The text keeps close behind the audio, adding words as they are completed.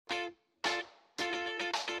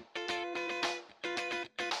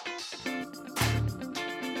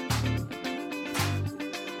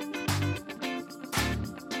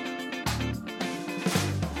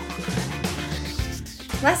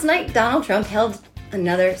Last night, Donald Trump held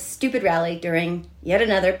another stupid rally during yet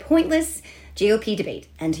another pointless GOP debate,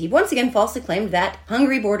 and he once again falsely claimed that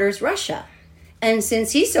Hungary borders Russia. And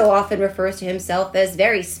since he so often refers to himself as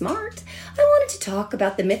very smart, I wanted to talk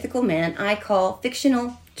about the mythical man I call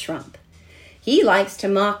Fictional Trump. He likes to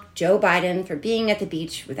mock Joe Biden for being at the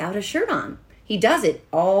beach without a shirt on. He does it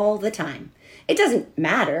all the time. It doesn't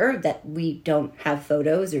matter that we don't have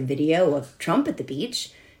photos or video of Trump at the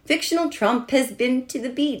beach. Fictional Trump has been to the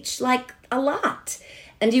beach, like a lot.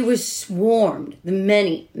 And he was swarmed the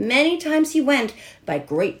many, many times he went by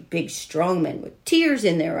great big strong men with tears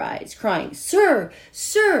in their eyes, crying, "Sir,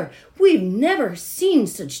 sir, we've never seen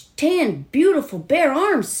such tan, beautiful bare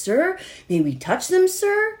arms, sir. May we touch them,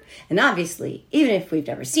 sir?" And obviously, even if we've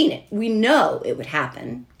never seen it, we know it would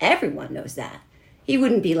happen. Everyone knows that. He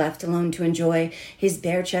wouldn't be left alone to enjoy his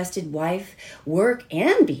bare-chested wife, work,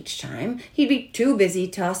 and beach time. He'd be too busy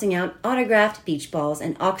tossing out autographed beach balls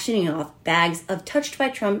and auctioning off bags of touched by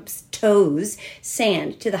Trump's toes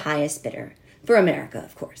sand to the highest bidder. For America,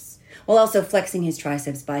 of course. While also flexing his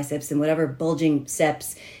triceps, biceps, and whatever bulging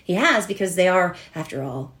seps he has because they are, after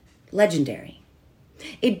all, legendary.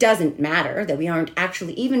 It doesn't matter that we aren't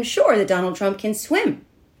actually even sure that Donald Trump can swim.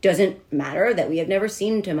 Doesn't matter that we have never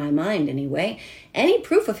seen, to my mind anyway, any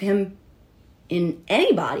proof of him in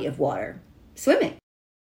any body of water swimming.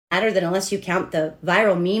 Matter that unless you count the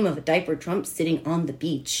viral meme of a diaper Trump sitting on the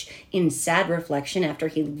beach in sad reflection after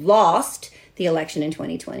he lost the election in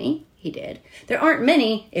 2020, he did. There aren't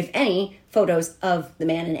many, if any, photos of the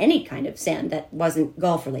man in any kind of sand that wasn't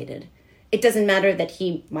golf related. It doesn't matter that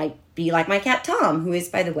he might be like my cat Tom, who is,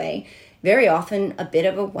 by the way, very often a bit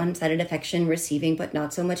of a one-sided affection receiving but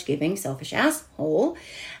not so much giving selfish asshole,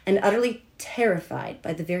 and utterly terrified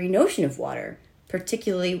by the very notion of water,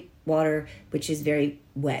 particularly water which is very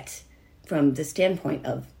wet from the standpoint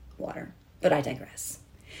of water. But I digress.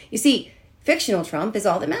 You see, Fictional Trump is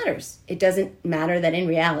all that matters. It doesn't matter that in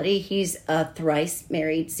reality he's a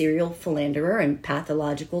thrice-married serial philanderer and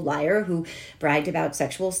pathological liar who bragged about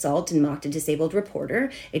sexual assault and mocked a disabled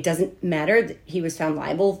reporter. It doesn't matter that he was found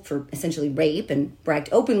liable for essentially rape and bragged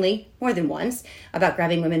openly more than once about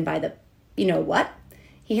grabbing women by the you-know-what.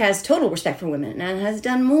 He has total respect for women and has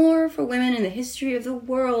done more for women in the history of the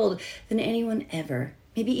world than anyone ever,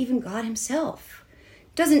 maybe even God himself.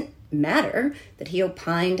 Doesn't matter that he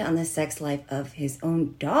opined on the sex life of his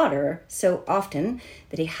own daughter so often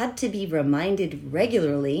that he had to be reminded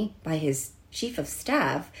regularly by his chief of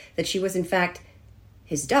staff that she was in fact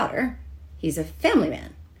his daughter. He's a family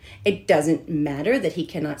man. It doesn't matter that he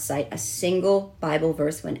cannot cite a single Bible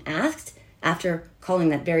verse when asked, after calling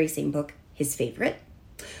that very same book his favorite,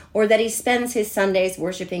 or that he spends his Sundays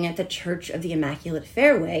worshiping at the Church of the Immaculate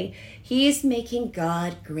Fairway. He's making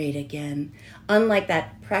God great again, unlike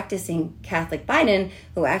that practicing Catholic Biden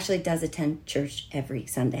who actually does attend church every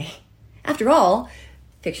Sunday. After all,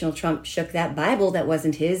 Fictional Trump shook that Bible that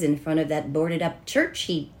wasn't his in front of that boarded-up church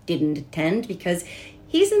he didn't attend because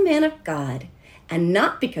he's a man of God, and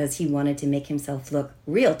not because he wanted to make himself look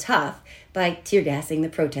real tough by tear-gassing the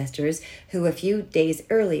protesters who a few days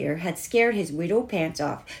earlier had scared his widow pants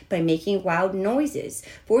off by making loud noises,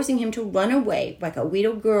 forcing him to run away like a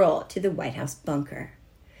widow girl to the White House bunker.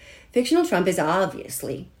 Fictional Trump is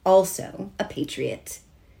obviously also a patriot.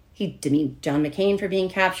 He demeaned John McCain for being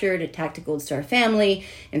captured, attacked a Gold Star family,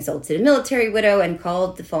 insulted a military widow, and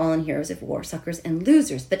called the fallen heroes of war suckers and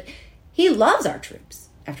losers. But he loves our troops.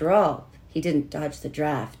 After all, he didn't dodge the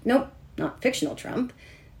draft. Nope, not Fictional Trump.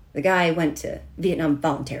 The guy went to Vietnam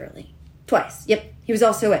voluntarily. Twice. Yep, he was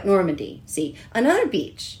also at Normandy. See, another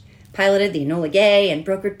beach. Piloted the Enola Gay and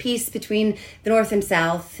brokered peace between the North and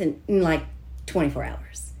South in like 24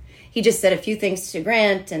 hours. He just said a few things to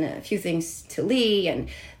Grant and a few things to Lee, and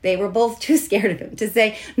they were both too scared of him to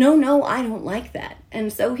say, no, I don't like that.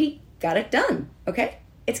 And so he got it done, okay?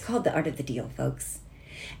 It's called the art of the deal, folks.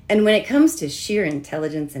 And when it comes to sheer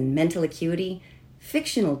intelligence and mental acuity,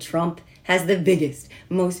 Fictional Trump has the biggest,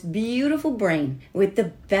 most beautiful brain with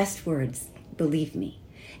the best words, believe me.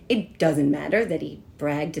 It doesn't matter that he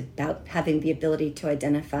bragged about having the ability to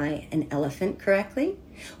identify an elephant correctly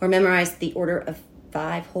or memorize the order of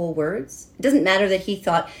 5 whole words. It doesn't matter that he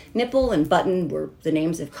thought nipple and button were the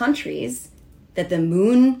names of countries, that the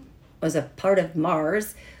moon was a part of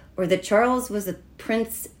Mars, or that Charles was a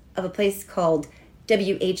prince of a place called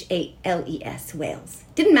Whales, Wales.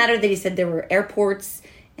 Didn't matter that he said there were airports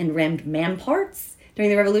and rammed man parts during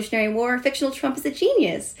the Revolutionary War. Fictional Trump is a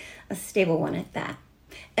genius, a stable one at that.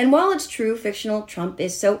 And while it's true fictional Trump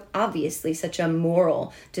is so obviously such a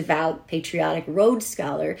moral, devout, patriotic Rhodes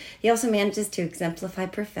Scholar, he also manages to exemplify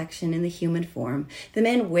perfection in the human form. The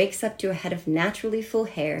man wakes up to a head of naturally full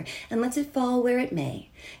hair and lets it fall where it may.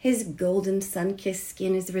 His golden sun-kissed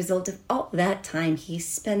skin is the result of all that time he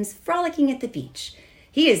spends frolicking at the beach.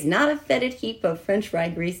 He is not a fetid heap of French fry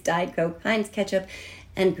grease, Diet Coke, Heinz ketchup,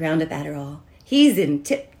 and ground-up Adderall. He's in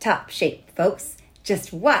tip-top shape, folks.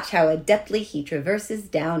 Just watch how adeptly he traverses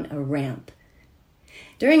down a ramp.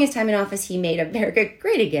 During his time in office, he made America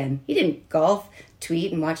great again. He didn't golf,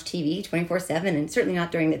 tweet, and watch TV 24/7, and certainly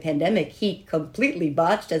not during the pandemic. He completely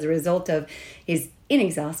botched as a result of his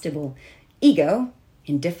inexhaustible ego,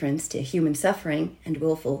 indifference to human suffering, and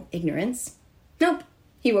willful ignorance. Nope.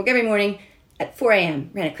 He woke every morning at 4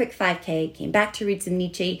 a.m., ran a quick 5K, came back to read some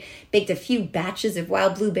Nietzsche, baked a few batches of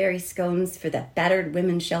wild blueberry scones for the battered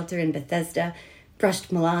women's shelter in Bethesda,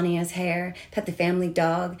 brushed Melania's hair, pet the family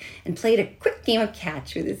dog, and played a quick game of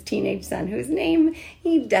catch with his teenage son, whose name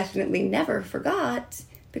he definitely never forgot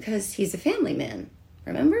because he's a family man.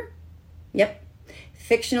 Remember? Yep.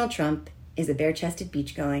 Fictional Trump is a bare-chested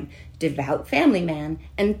beach-going, devout family man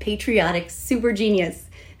and patriotic super genius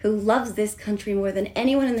who loves this country more than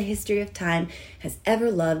anyone in the history of time has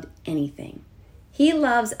ever loved anything. He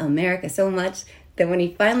loves America so much that when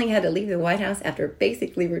he finally had to leave the White House after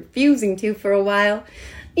basically refusing to for a while,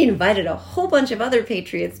 he invited a whole bunch of other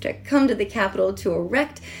patriots to come to the Capitol to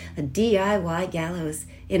erect a DIY gallows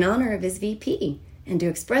in honor of his VP and to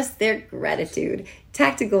express their gratitude,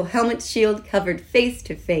 tactical helmet shield covered face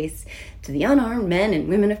to face, to the unarmed men and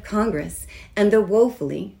women of Congress and the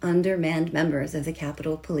woefully undermanned members of the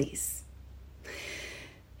Capitol Police.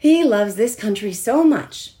 He loves this country so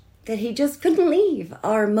much that he just couldn't leave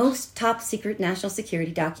our most top secret national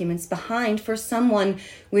security documents behind for someone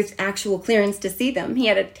with actual clearance to see them. He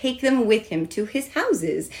had to take them with him to his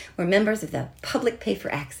houses where members of the public pay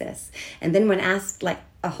for access. And then when asked like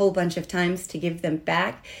a whole bunch of times to give them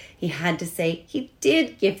back, he had to say he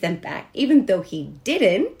did give them back, even though he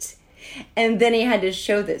didn't. And then he had to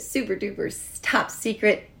show that super duper top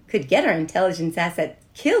secret could get our intelligence asset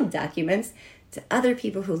killed documents to other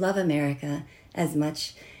people who love America as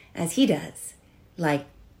much as he does, like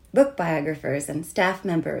book biographers and staff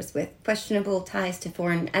members with questionable ties to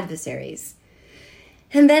foreign adversaries.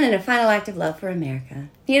 And then, in a final act of love for America,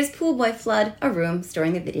 he had his pool boy flood a room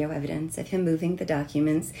storing the video evidence of him moving the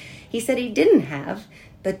documents he said he didn't have,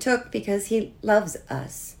 but took because he loves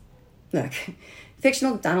us. Look,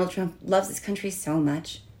 fictional Donald Trump loves this country so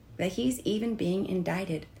much that he's even being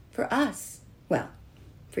indicted for us. Well,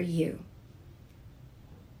 for you.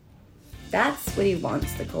 That's what he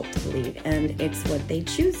wants the cult to believe, and it's what they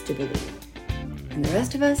choose to believe. And the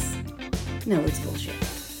rest of us know it's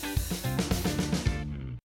bullshit.